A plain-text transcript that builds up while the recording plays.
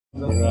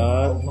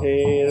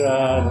Radhe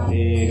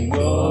Radhe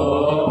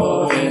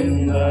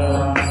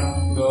Govinda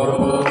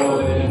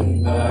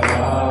Govinda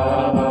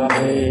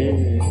Radhe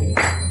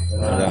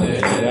Radhe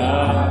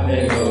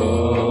Radhe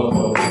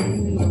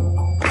Govinda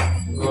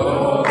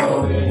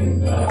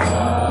Govinda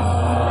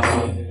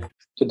Radhe.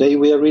 Today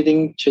we are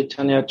reading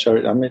Chaitanya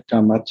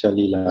Charitamrita Madhya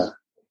Lila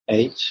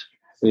 8.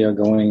 We are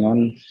going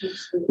on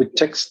with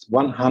text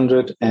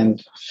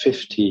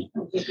 150.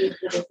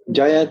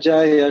 Jaya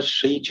Jaya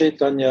Shri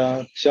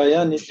Chaitanya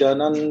Jaya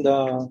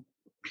Nityananda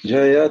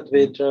Jaya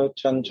Dvaita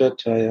Chandra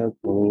Jaya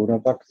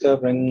Gaura Bhakta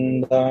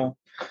Vrinda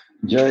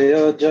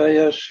Jaya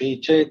Jaya Shri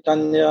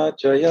Chaitanya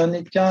Jaya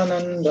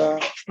Nityananda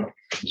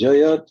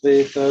Jaya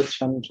Dvaita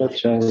Chandra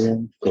Jaya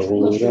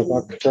Gaura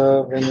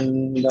Bhakta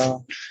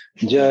Vrinda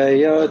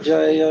Jaya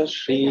Jaya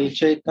Shri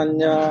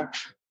Chaitanya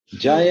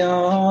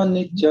Jaya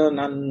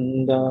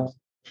Nityananda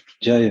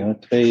Jaya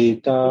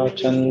Dvaita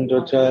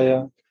Chandra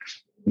Jaya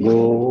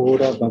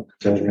Gaura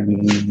Bhakta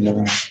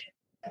Vrinda.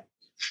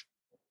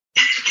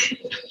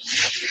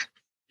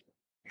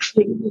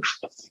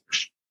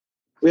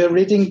 We are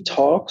reading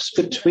talks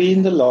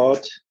between the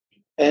Lord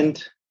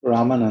and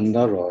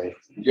Ramananda Roy.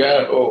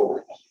 Yeah.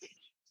 Oh.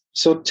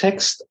 So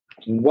text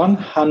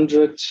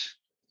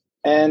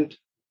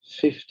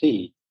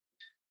 150.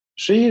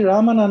 Sri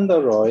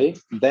Ramananda Roy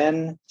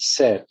then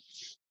said,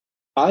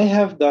 I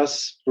have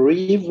thus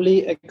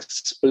briefly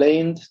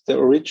explained the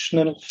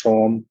original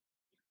form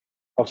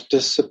of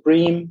the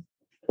Supreme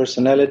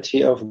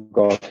Personality of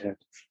Godhead.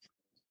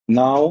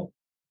 Now,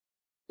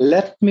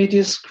 let me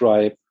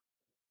describe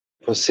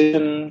the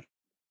position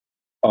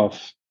of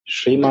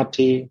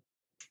Srimati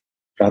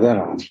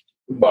Radharani.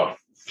 Bah.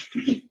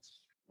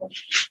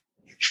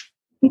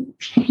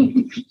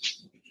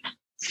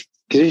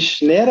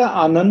 Krishnera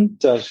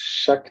Ananta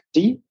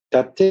Shakti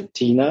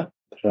Tatetina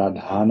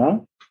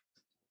Pradhana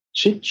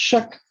Chit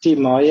Shakti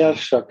Maya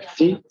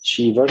Shakti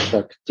Shiva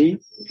Shakti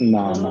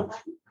Nama.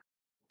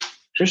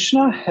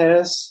 Krishna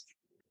has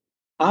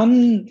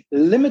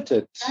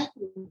unlimited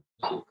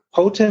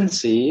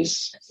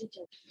potencies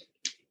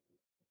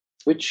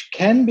which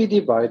can be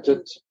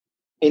divided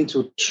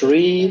into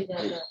three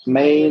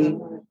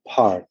main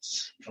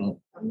parts.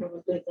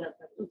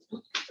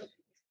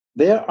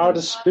 There are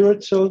the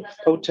spiritual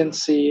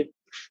potency,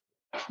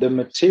 the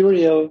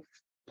material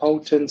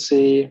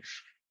potency,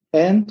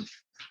 and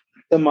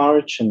the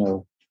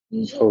marginal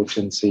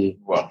potency,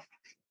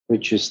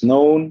 which is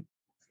known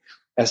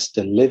as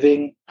the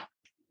living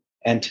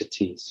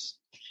entities.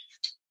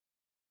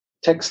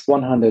 Text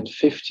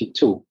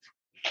 152.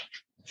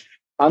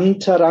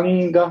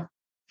 Antaranga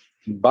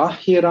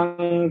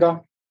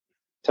Bahiranga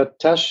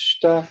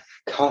Tatashta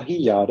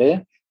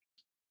Kahiyare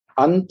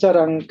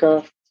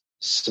Antaranka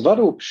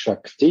Svarup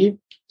Shakti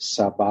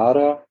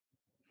Sabara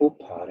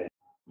Upare.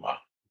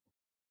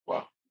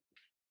 Wow.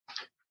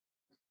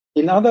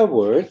 In other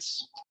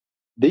words,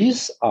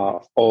 these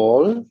are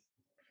all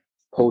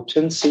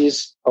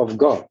potencies of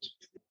God.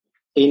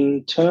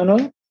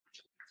 Internal,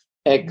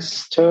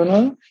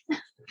 external,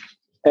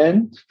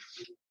 and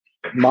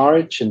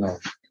marginal.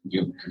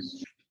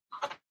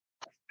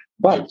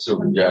 But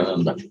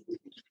the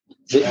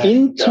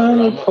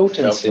internal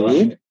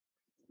potency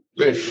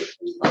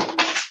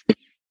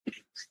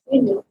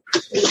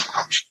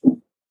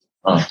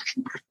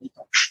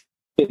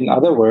in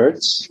other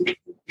words,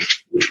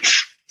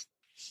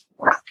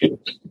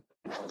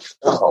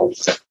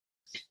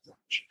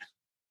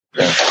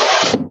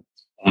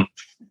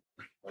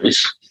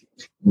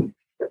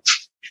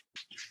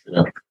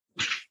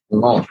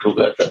 No,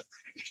 together.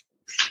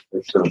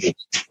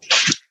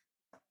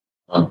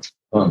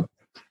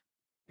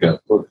 Yeah,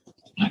 good.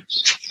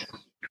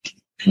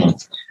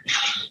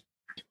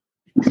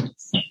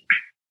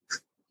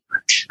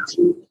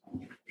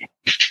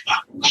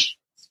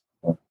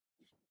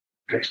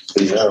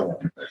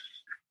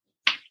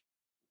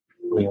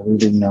 we are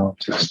reading now.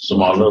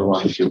 Smaller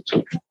ones you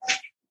took.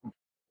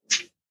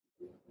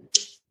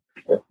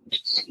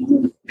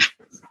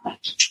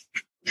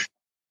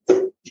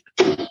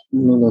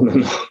 No.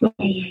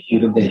 You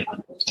don't think.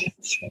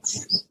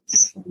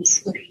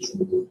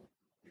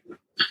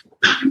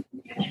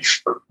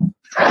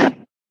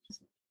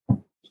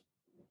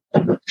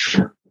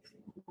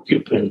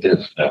 Keeping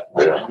this up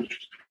there.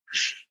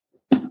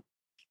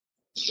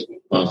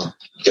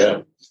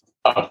 Yeah.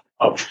 Up.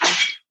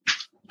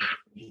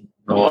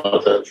 No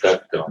other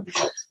that down.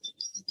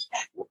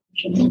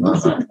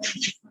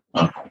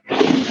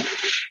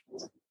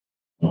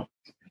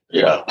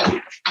 Yeah.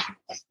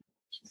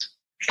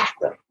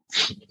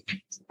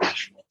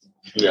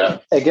 Yeah.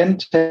 Again,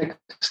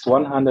 text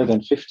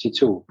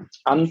 152.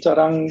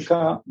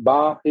 Antaranga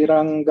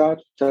Bahiranga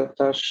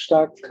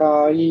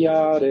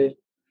Tatashtakayare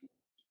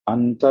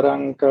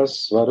Antaranga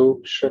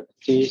Svarup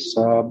Shakti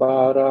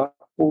Sabara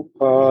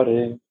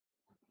Upare.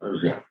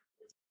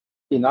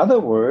 In other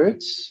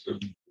words,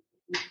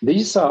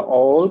 these are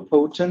all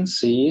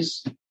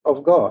potencies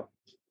of God.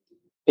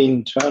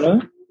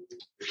 Internal,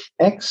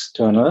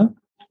 external,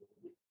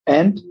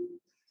 and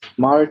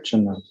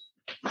marginal.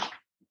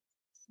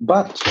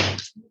 But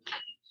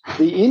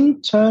The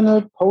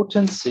internal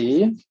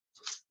potency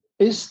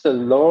is the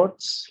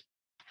Lord's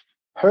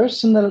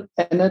personal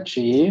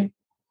energy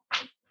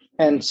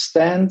and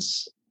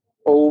stands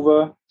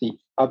over the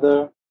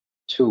other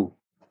two.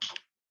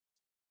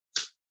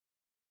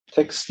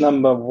 Text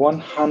number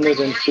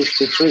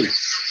 153.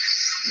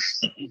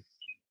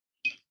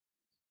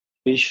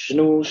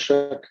 Vishnu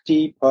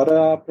Shakti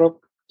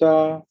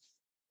Paraprokta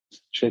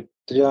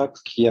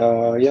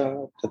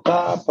Kshetrakyaya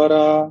Tata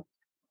Para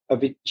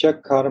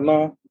Avijja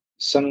Karma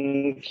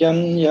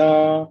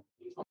Sankyanya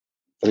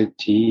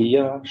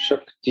Tritiya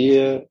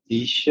Shaktiya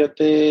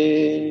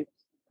Ishyate.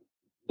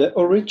 The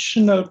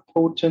original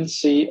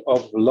potency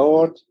of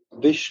Lord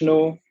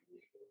Vishnu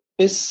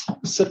is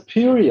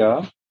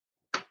superior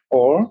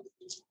or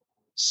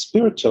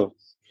spiritual,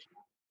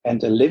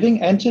 and a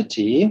living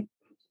entity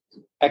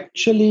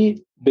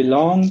actually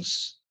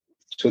belongs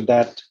to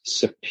that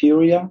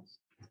superior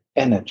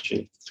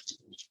energy.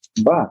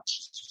 But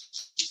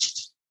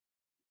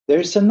there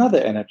is another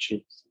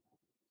energy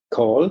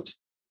called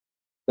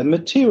the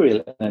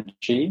material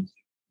energy,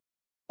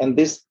 and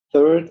this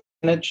third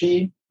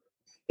energy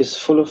is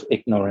full of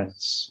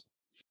ignorance.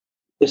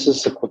 This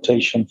is a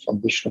quotation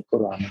from Vishnu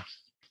Purana.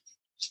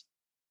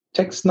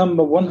 Text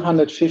number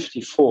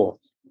 154.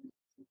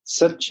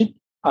 Satchit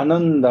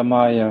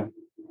Anandamaya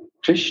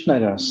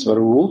Krishnaya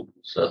Swarup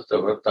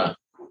Sattvavrata.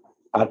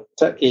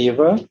 Atta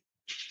Eva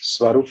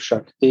Swarup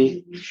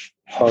Shakti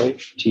Hoy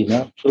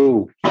Tina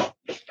Pru.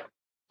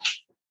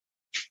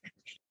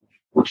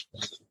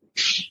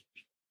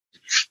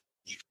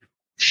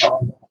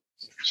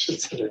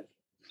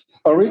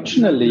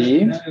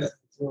 Originally,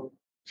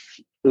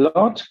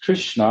 Lord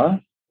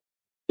Krishna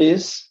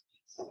is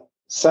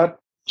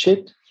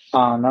Satchit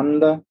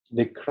Ananda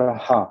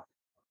Vigraha,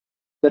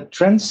 the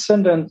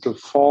transcendental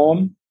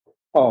form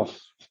of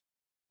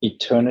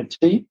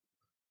eternity,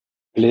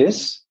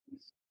 bliss,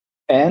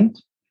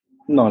 and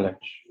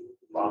knowledge.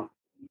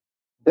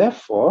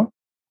 Therefore,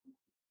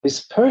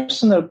 his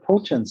personal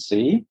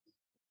potency,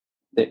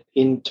 the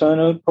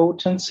internal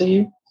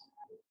potency,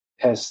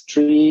 has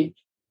three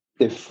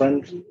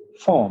different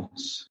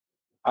forms.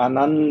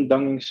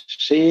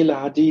 Anandangshe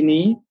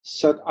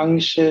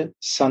Sadangshe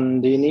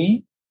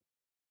Sandini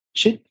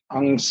Chit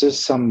Angse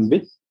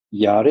Sambit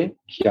Yare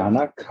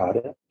Kyana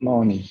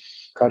Karimani.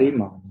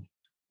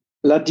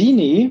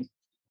 Ladini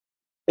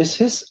is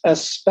his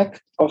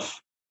aspect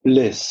of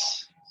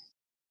bliss.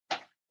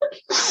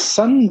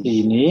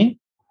 Sandini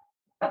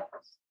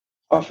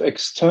of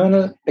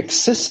external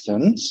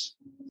existence,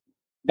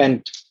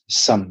 and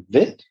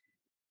Samvit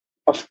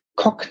of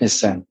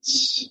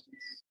cognizance,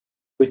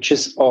 which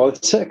is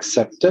also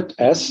accepted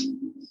as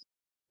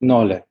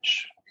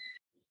knowledge.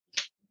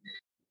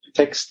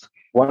 Text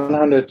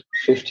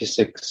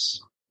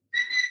 156.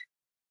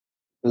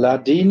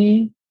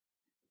 Ladini,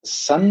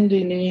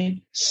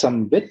 Sandini,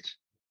 Samvit,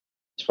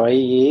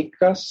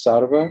 Tvayeka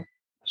Sarva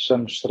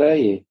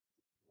Samshraye,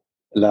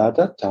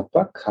 Lada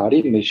Tapa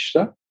Kari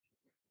Mishra,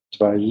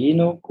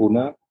 Tvayino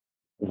Guna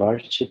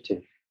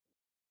Varchite.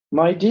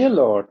 My dear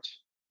Lord,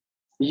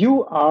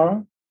 you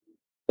are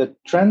the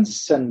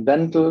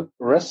transcendental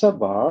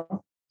reservoir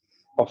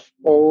of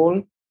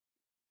all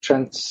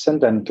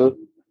transcendental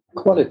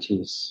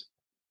qualities.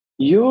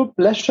 Your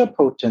pleasure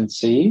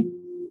potency,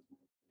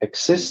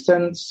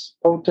 existence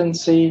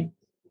potency,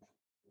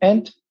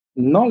 and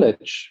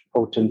knowledge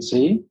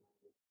potency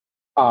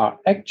are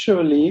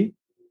actually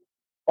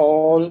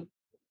all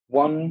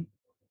one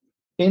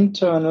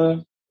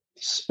internal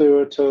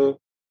spiritual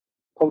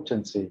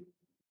potency.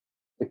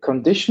 The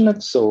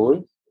conditioned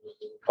soul,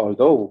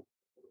 although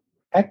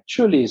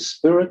actually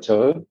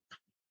spiritual,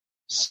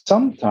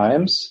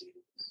 sometimes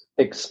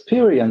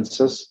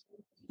experiences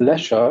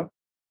pleasure,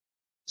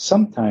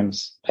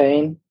 sometimes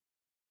pain,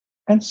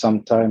 and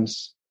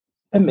sometimes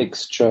a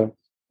mixture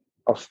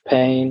of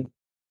pain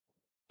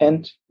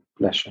and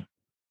pleasure.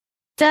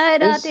 Jai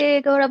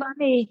Radhe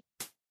Gauravani.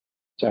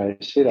 Jai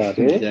Shri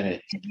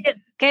Radhe.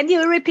 Can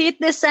you repeat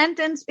this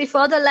sentence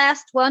before the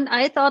last one?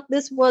 I thought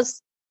this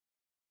was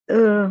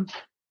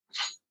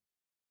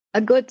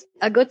a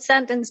good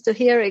sentence to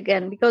hear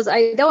again, because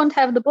I don't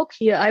have the book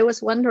here. I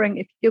was wondering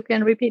if you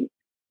can repeat,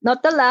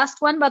 not the last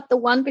one, but the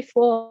one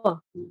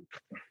before.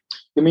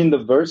 You mean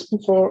the verse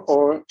before,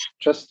 or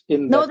just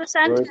in no, that the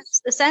sentence,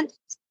 verse? the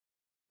sentence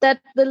that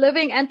the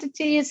living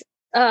entities,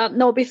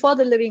 before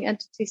the living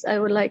entities, I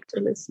would like to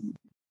listen.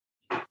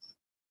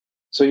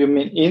 So you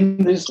mean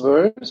in this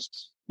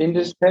verse, in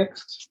this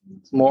text,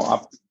 more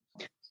up?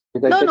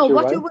 No,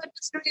 what right? You were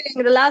just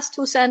reading, the last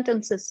two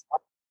sentences.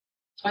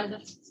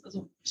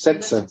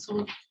 Sätze.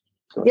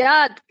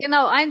 Ja,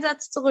 genau, ein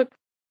Satz zurück.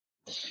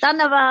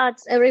 Dhanyavad,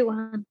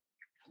 everyone.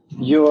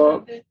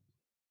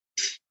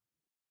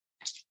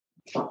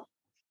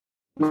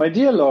 My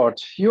dear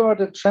Lord, you are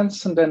the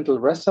transcendental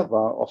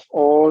reservoir of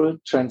all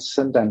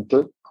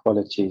transcendental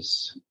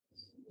qualities.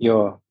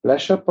 Your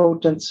pleasure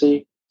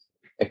potency,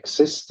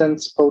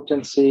 existence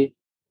potency,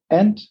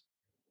 and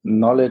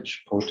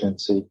knowledge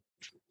potency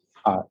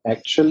are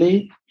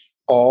actually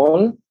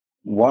all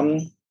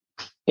one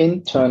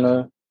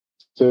internal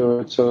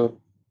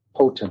spiritual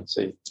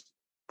potency.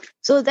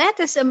 So that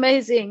is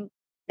amazing,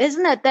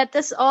 isn't it? That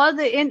is all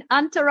in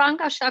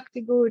Antaranga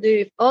Shakti,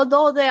 Gurudev.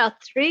 Although there are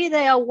three,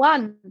 they are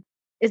one.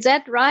 Is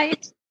that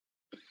right?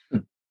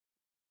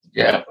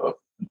 Yeah.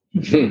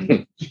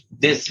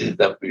 This is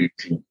the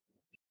beauty.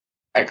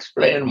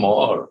 Explain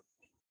more.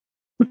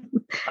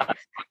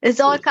 It's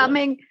all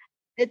coming.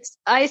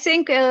 I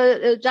think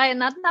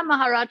Jayananda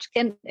Maharaj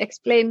can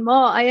explain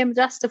more. I am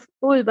just a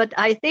fool, but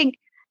I think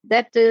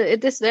that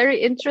it is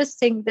very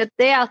interesting that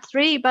they are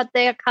three, but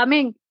they are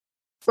coming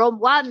from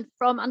one,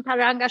 from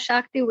Antaranga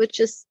Shakti,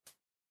 which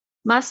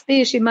must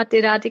be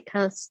Srimati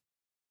Radhika's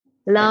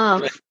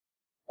love.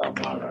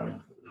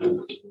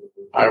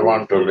 I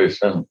want to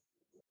listen.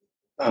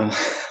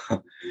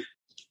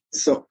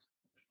 So,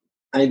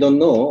 I don't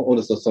know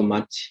also so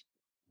much.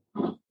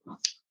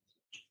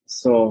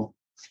 So,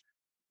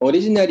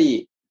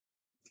 originally,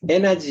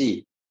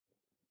 energy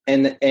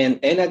and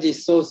energy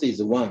source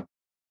is one.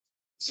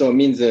 So,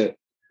 means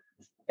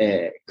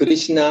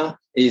Krishna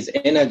is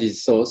energy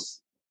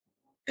source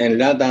and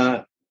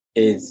Radha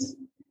is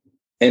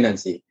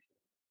energy.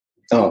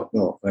 Oh,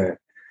 no.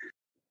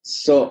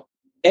 So,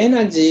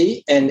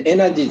 energy and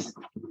energies,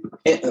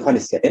 what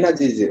is it?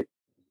 Energy is,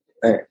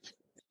 okay.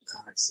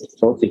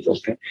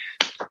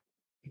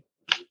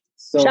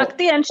 So,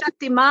 Shakti and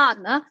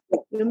Shaktiman, huh?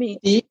 You mean?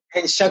 Shakti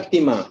and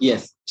Shaktiman,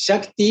 yes.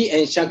 Shakti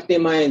and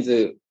Shaktiman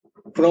is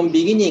from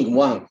beginning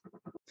one.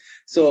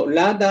 So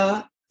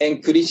Radha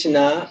and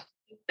Krishna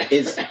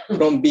is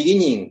from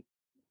beginning.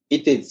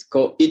 It is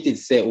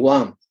say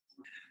one.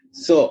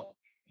 So,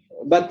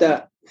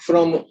 but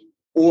from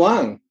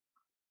one,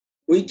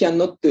 we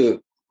cannot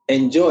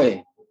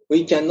enjoy.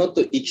 We cannot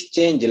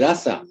exchange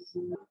rasa.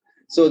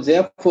 So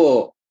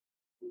therefore,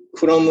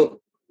 from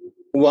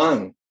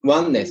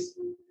oneness,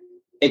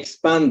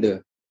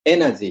 expand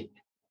energy.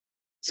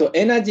 So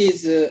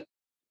energy's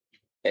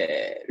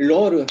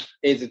role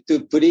is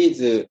to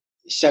please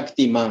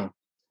Shaktiman,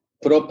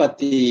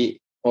 property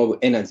of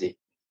energy.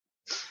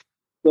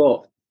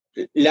 So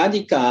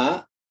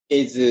Radhika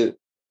is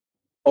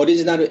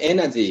original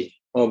energy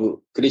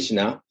of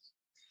Krishna.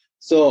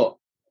 So,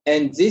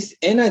 and this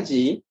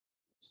energy,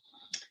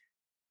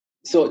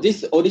 so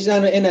this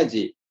original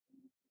energy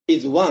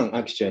is one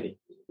actually.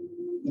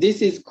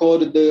 This is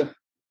called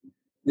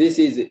this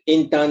is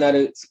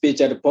internal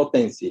spiritual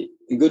potency.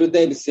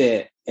 Gurudev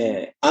say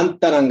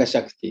Antaranga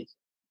Shakti.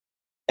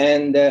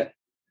 And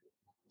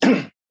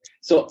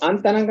so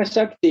Antaranga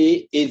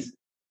Shakti is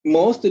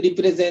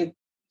Antaranga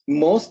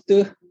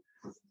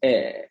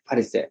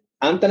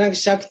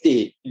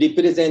Shakti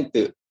represent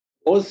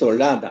also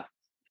Radha.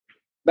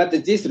 But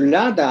this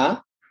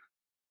Radha,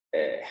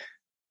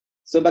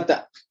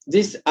 but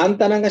this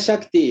Antaranga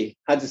Shakti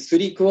has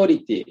three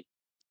qualities.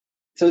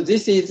 So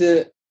this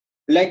is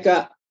like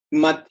a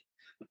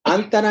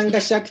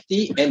Antaranga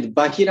Shakti and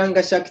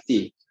Bahiranga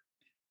Shakti,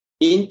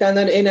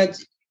 internal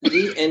energy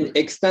and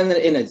external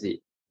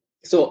energy.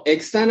 So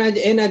external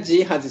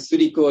energy has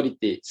three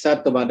qualities,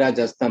 Sattva,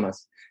 Rajas,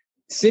 Tamas.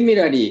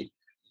 Similarly,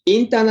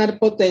 internal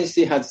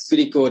potency has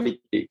three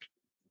qualities,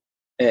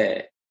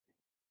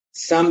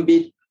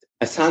 Sambit,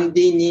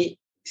 Sandini,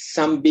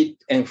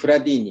 Sambit, and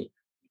Fradini.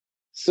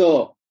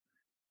 So,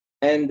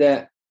 and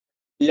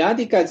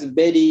Radhika is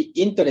very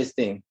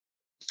interesting.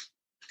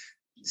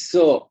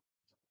 So,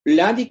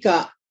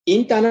 Radhika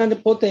internal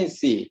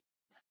potency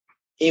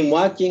in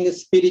working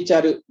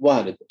spiritual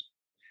world.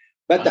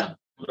 But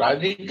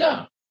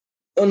Radhika?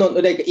 No,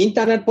 like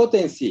internal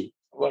potency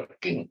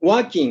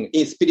working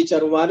in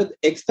spiritual world,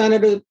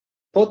 external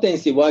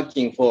potency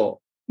working for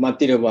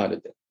material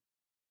world,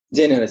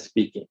 generally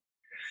speaking.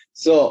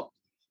 So,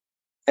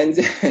 and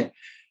then,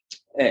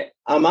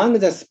 among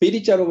the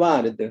spiritual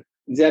world,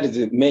 there is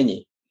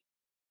many,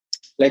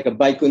 like a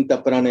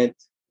Vaikuntha planet,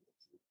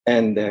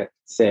 and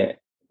say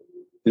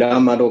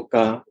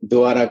Ramaloka,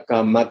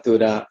 Dwaraka,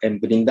 Mathura,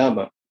 and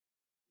Vrindavan.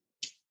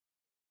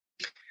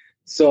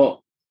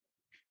 So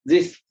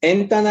this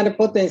internal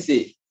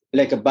potency,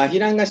 like a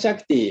Bahiranga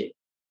Shakti,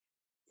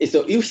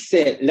 so if you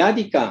say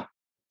Radhika,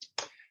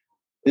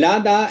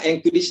 Radha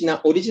and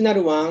Krishna,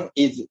 original one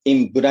is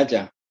in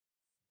Braja.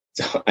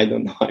 So I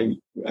don't know.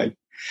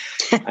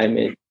 I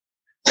mean.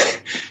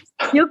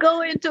 You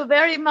go into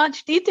very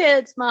much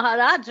details,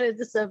 Maharaj.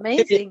 It's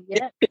amazing.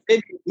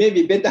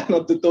 Maybe better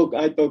not to talk.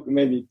 I talk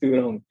maybe too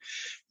long.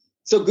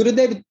 So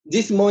Gurudev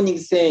this morning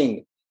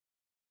saying,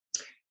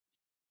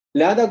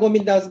 Radha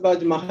Govindas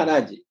Bhaj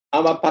Maharaj,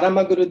 our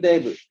Parama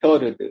Gurudev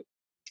told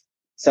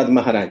Sadhu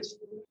Maharaj,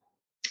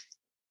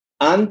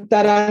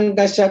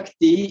 Antaranga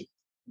Shakti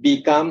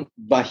become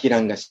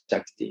Bahiranga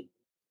Shakti.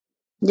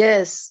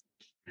 Yes.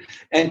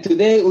 And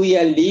today we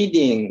are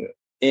reading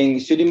in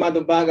Srimad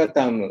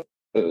Bhagavatam,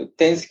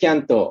 10th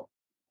canto,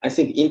 I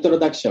think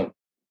introduction.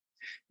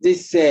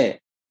 This say,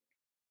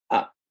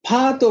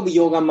 part of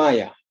Yoga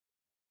Maya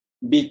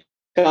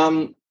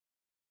become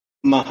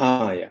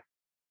Mahamaya.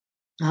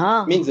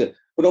 Means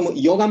from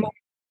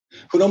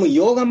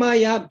Yoga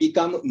Maya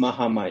become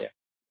Mahamaya.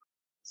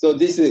 So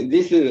this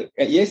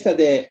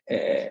yesterday,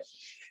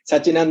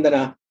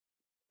 Sachinandana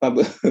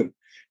Prabhu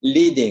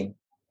leading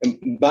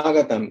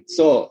Bhagavatam.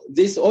 So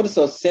this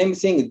also same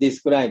thing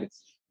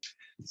describes.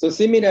 So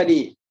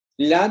similarly,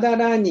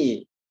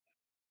 Radharani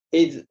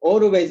is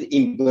always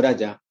in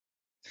Braja.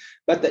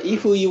 But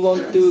if you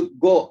want to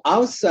go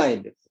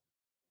outside,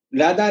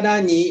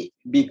 Radharani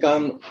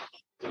become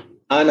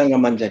Ananga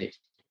Manjari.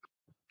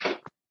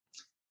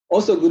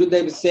 Also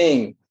Gurudev is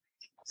saying,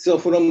 so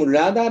from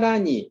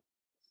Radharani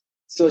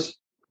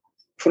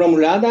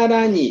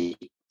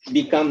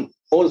become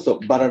also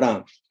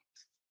Balaram.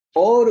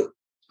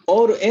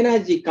 All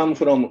energy come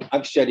from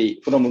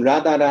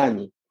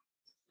Radharani,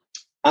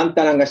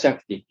 Antaranga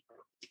Shakti.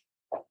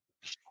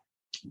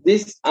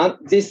 This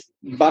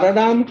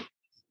Balaram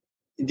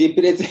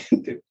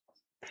represent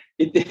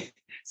it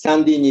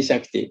Sandini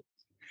Shakti.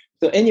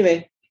 So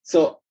anyway,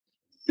 so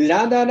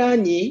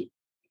Radharani's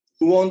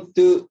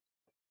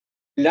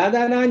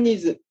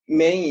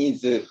main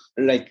is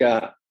like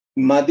a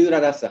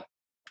Madhura Rasa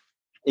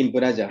in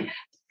Braja.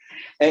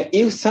 And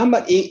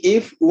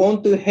if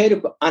want to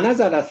help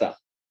another rasa,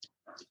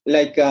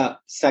 like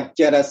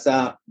Sakya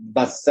Rasa,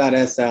 Bassa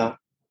Rasa,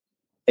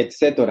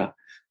 etc.,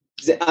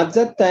 at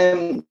that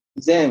time,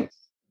 then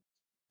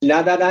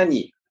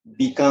Radharani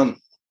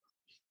become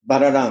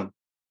Balaram.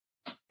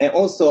 And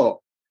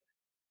also,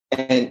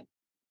 Ananga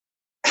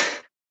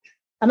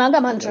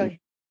Manjari.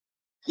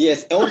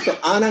 Yes, also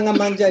Ananga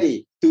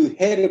Manjari to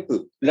help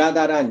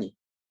Radharani.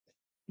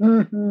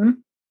 Mm-hmm.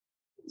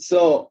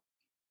 So,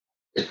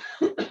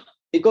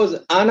 because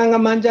Ananga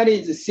Manjari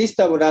is the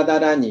sister of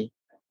Radharani,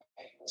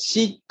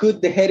 she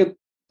could help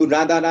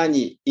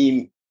Radharani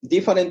in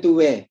different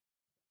way.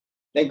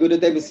 Like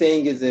Gurudev is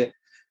saying is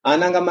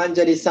Ananga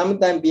Manjari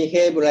sometimes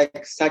behave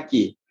like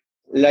Saki,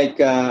 like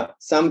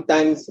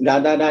sometimes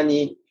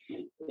Radharani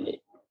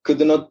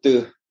could not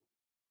do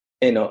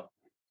it.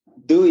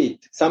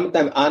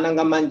 Sometimes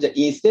Ananga Manjari,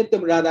 instead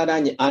of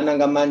Radharani,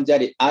 Ananga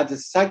Manjari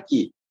as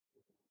Saki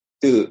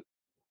to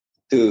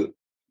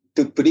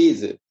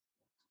please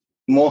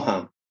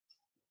Mohan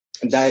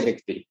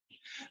directly.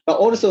 But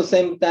also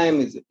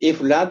sometimes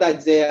if Radha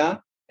is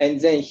there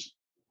and then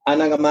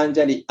Ananga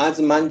Manjari as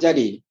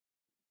Manjari,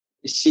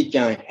 she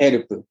can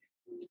help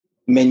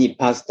many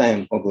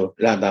pastime of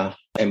Radha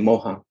and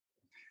Mohan.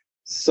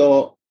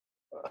 So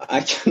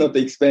I cannot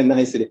explain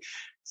nicely.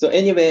 So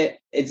anyway,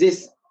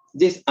 this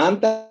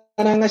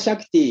Antaranga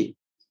Shakti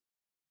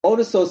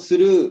also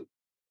through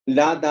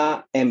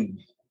Radha and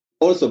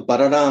also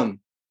Balaram,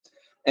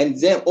 and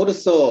then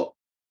also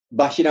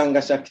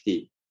Bahiranga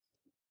Shakti,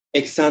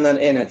 external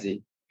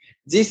energy.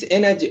 This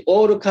energy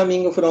all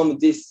coming from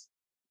this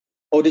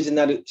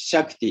original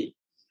Shakti,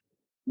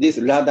 this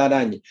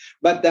Radharani.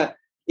 But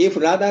if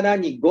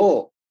Radharani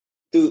go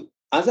to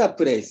other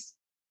place,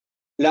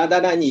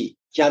 Radharani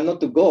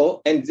cannot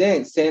go and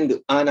then send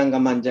Ananga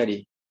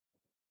Manjari.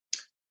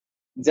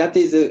 That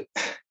is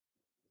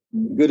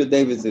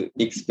Gurudev's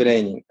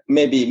explaining.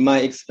 Maybe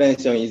my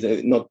explanation is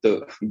not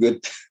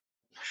good.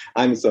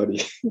 I'm sorry.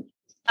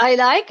 I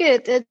like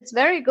it. It's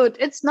very good.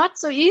 It's not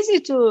so easy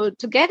to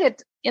get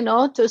it,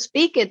 to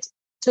speak it,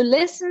 to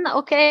listen,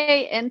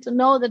 okay, and to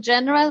know the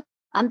general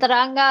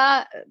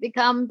Antaranga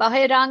become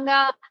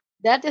Bahiranga.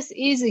 That is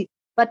easy.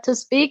 But to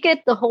speak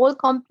it, the whole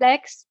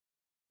complex,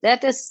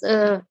 that is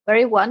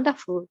very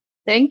wonderful.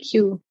 Thank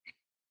you.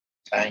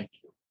 Thank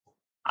you.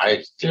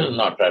 I still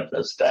not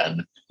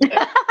understand.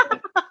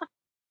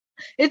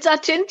 It's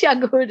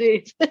Achintya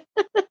Gurudev.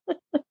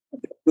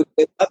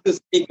 You have to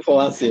speak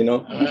for us,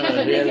 Really,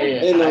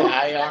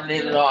 I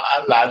only know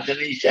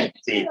Radhini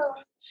Shakti.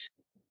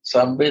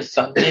 Sandhi.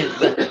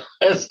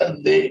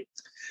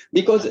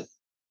 Because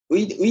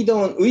we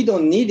don't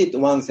need it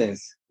one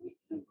sense.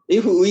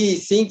 If we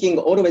thinking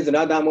always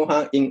Radha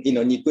Mohan in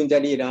Nikunja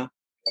Lila,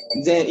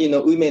 then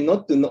we may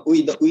not to know.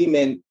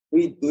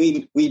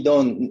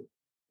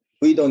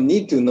 We don't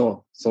need to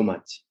know so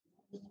much.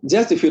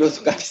 Just a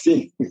philosophical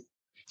thing.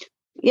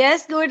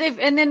 Yes, Gurudev.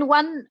 And in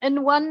one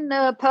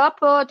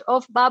purport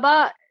of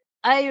Baba,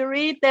 I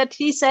read that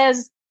he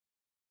says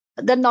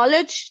the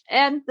knowledge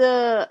and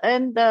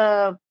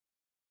the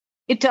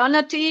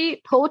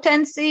eternity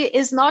potency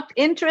is not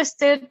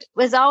interested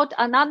without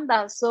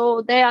Ananda,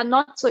 so they are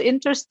not so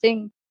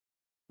interesting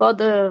for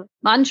the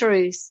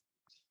Manjaris.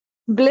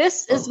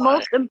 Bliss is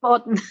most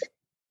important.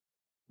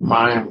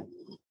 My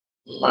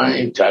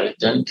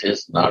intelligence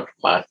is not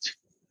much.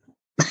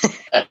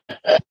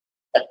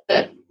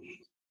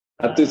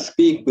 To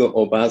speak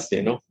of us,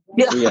 Yeah.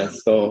 we are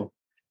so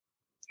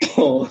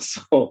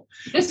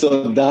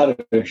dull,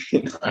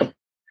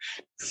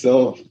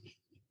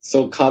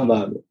 so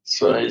covered.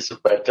 So it's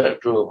better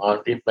to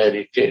only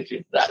meditate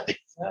in Radha.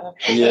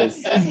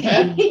 Yes.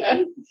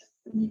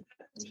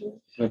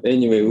 But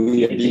anyway,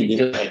 we are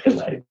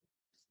reading.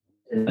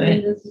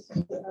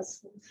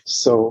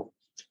 So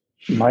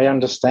my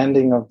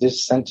understanding of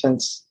this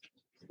sentence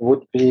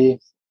would be,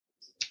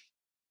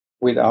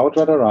 without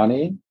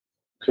Radharani,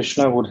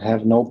 Krishna would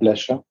have no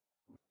pleasure.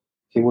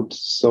 He would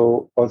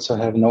so also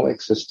have no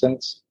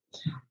existence.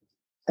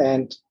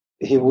 And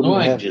he wouldn't no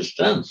have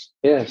existence.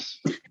 Yes,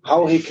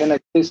 how he can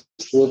exist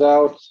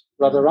without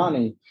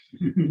Radharani,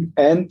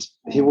 and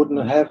he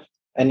wouldn't have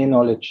any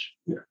knowledge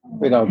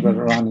without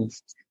Radharani.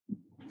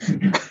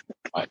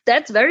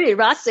 That's very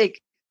Rasik,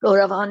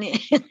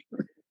 Gauravani.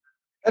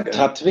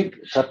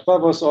 Tattva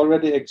was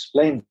already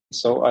explained,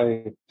 so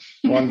I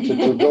wanted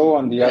to go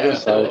on the other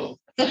side.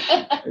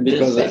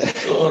 Because this is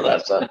so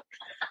rasa.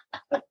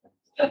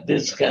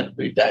 This can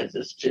be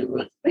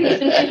digestible.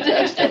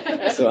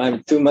 So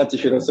I'm too much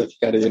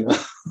philosophical,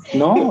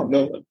 No.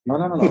 No,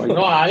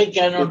 I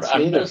cannot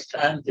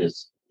understand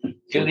this.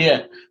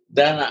 Clear.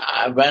 Then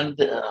when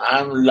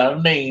I'm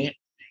learning,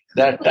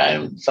 that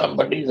time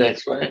somebody is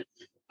explaining,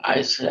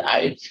 I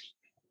say,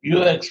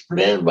 you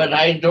explain, but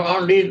I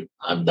don't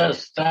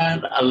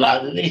understand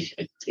Alladini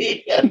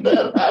Shakti.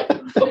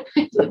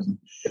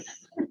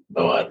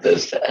 No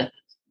understand.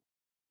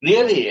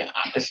 Really,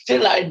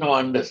 still I don't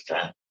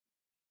understand.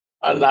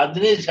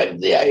 Alladini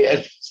Shakti I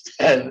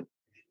understand.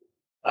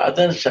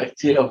 Other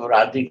Shakti of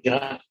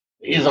Radhika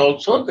is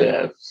also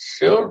there,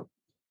 sure.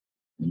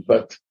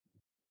 But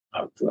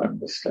how to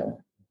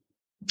understand?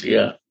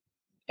 Yeah.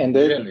 And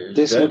then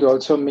this would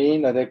also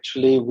mean that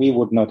actually we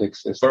would not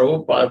exist.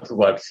 Prabhupada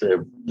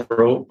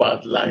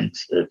line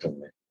said to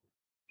me,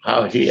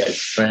 how he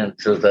explained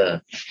to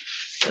the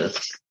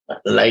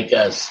like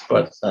us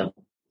person.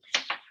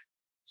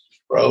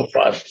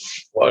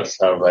 Prabhupada's words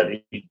are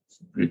very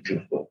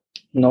beautiful.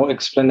 No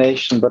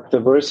explanation, but the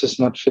verse is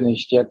not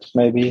finished yet.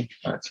 Maybe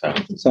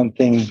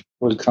something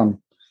will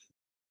come.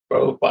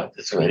 Prabhupada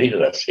is very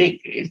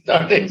rasik. He's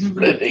not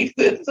explaining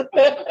this.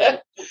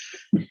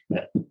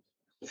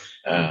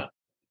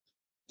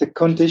 The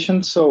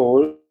conditioned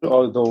soul,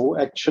 although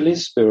actually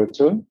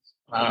spiritual,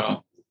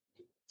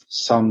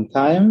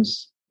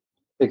 sometimes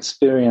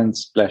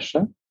experience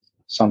pleasure,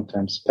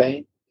 sometimes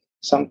pain,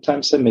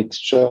 sometimes a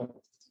mixture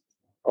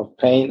of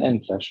pain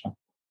and pleasure.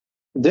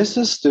 This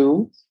is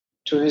due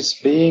to his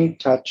being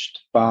touched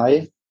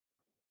by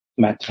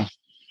matter.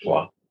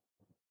 Wow.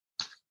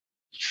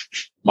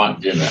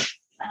 Margina.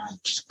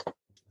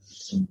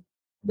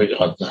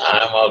 Because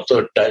I am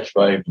also touched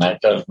by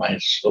matter, my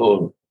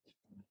soul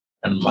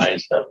and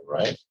myself,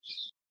 right?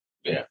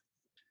 Yeah.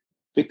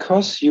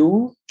 Because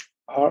you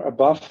are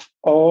above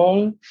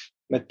all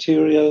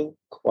material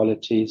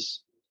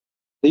qualities.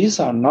 These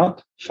are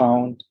not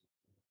found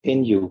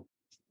in you.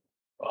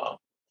 Wow.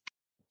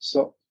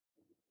 So,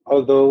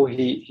 although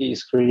he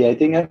is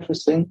creating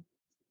everything,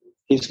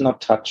 he's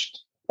not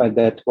touched by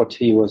that what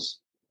he was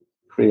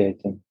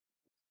creating.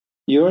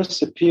 Your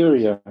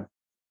superior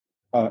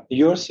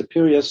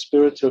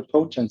spiritual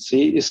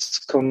potency is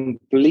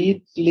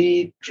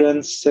completely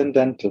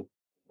transcendental.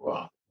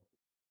 Wow.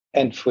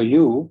 And for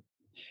you,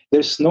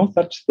 there's no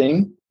such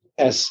thing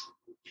as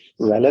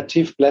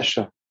relative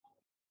pleasure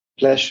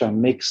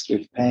mixed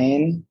with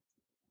pain,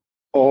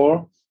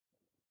 or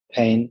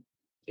pain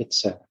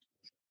itself.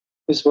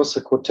 This was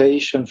a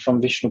quotation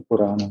from Vishnu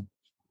Purana,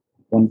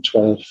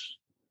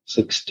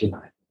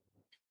 112:69.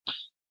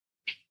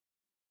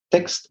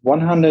 Text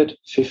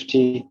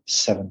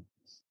 157.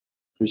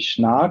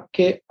 Krishna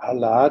ke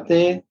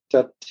alade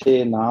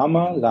tate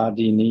nama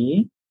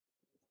ladini,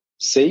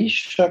 sei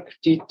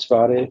shakti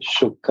tvare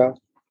shukha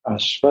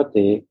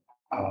ashvade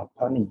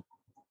apani.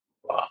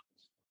 Wow.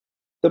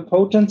 The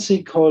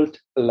potency called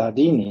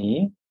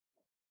Ladini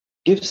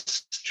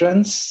gives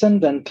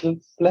transcendental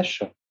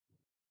pleasure.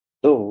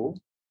 Though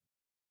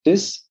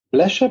this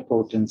pleasure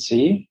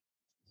potency,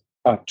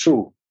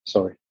 true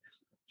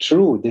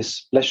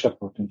this pleasure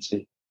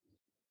potency,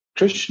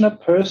 Krishna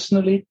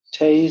personally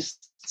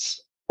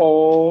tastes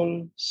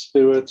all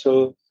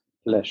spiritual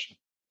pleasure.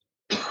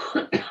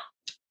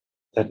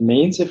 That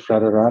means if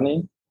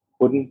Radharani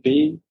wouldn't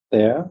be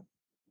there,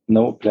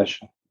 no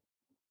pleasure.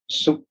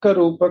 Sukha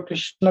Rupa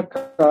Krishna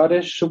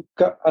Kare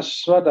Shukha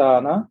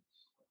Aswadana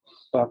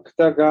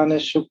Bhakta Gane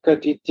Shukha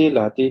Titi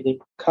Ladini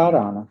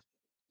Karana.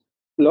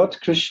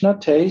 Lord Krishna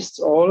tastes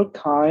all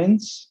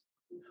kinds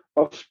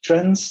of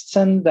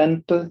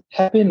transcendental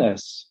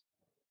happiness,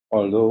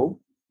 although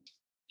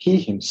he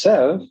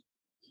himself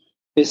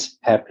is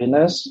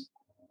happiness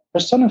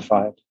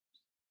personified.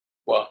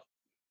 Wow.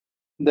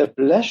 The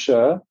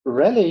pleasure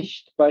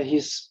relished by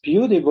his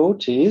pure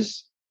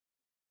devotees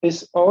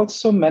is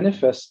also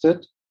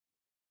manifested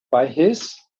by his